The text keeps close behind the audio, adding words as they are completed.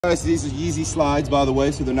Guys, these are Yeezy slides, by the way,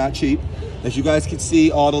 so they're not cheap. As you guys can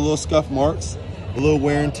see, all the little scuff marks, a little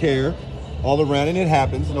wear and tear all around, and it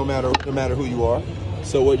happens no matter who you are.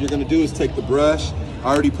 So what you're gonna do is take the brush. I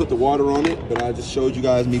already put the water on it, but I just showed you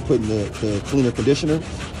guys me putting the cleaner conditioner,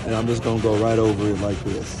 and I'm just gonna go right over it like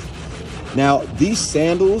this. Now, these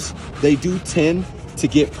sandals, they do tend to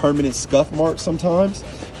get permanent scuff marks sometimes,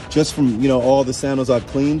 just from, you know, all the sandals I've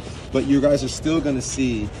cleaned, but you guys are still gonna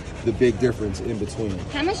see the big difference in between.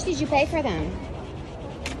 How much did you pay for them?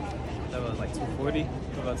 That was like 240,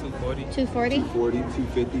 about 240. 240? 240,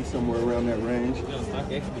 250, somewhere around that range. Yeah, stock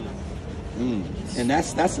XB. And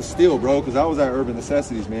that's a steal, bro, because I was at Urban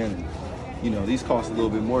Necessities, man, and you know, these cost a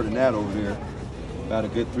little bit more than that over there. About a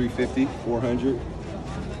good 350, 400.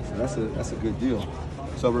 So that's a good deal.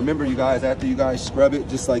 So remember, you guys, after you guys scrub it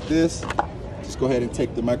just like this, just go ahead and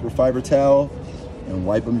take the microfiber towel and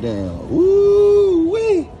wipe them down.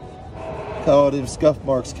 Woo-wee! All them scuff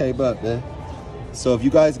marks came up, man. So if you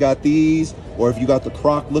guys got these, or if you got the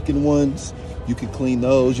Croc looking ones, you can clean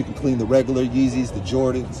those. You can clean the regular Yeezys, the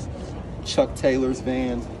Jordans, Chuck Taylor's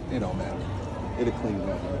Vans. It don't matter. It'll clean it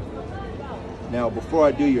up. Now, before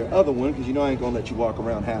I do your other one, because you know I ain't gonna let you walk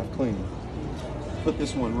around half clean, put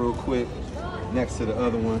this one real quick next to the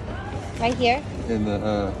other one. Right here? And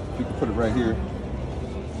we can put it right here.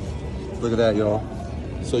 Look at that, y'all.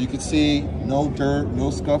 So you can see no dirt,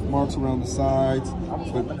 no scuff marks around the sides.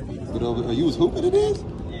 But over, you was hooping it is?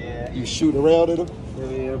 Yeah. You shooting around at them?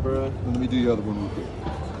 Yeah, bro. Let me do the other one real quick.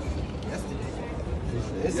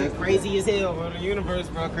 It's crazy as hell, bro. The universe,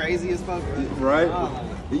 bro, crazy as fuck, bro. Right? Oh.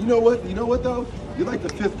 You know what? You know what though? You're like the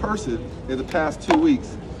 5th person in the past 2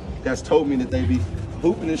 weeks that's told me that they be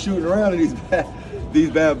hooping and shooting around in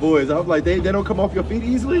these bad boys. I'm like, they don't come off your feet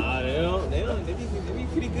easily? Nah, they be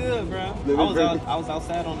pretty good, bro. I was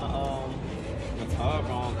outside on the tub,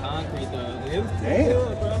 bro, on concrete, though. It was pretty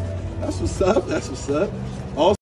good, bro. That's what's up. That's what's up.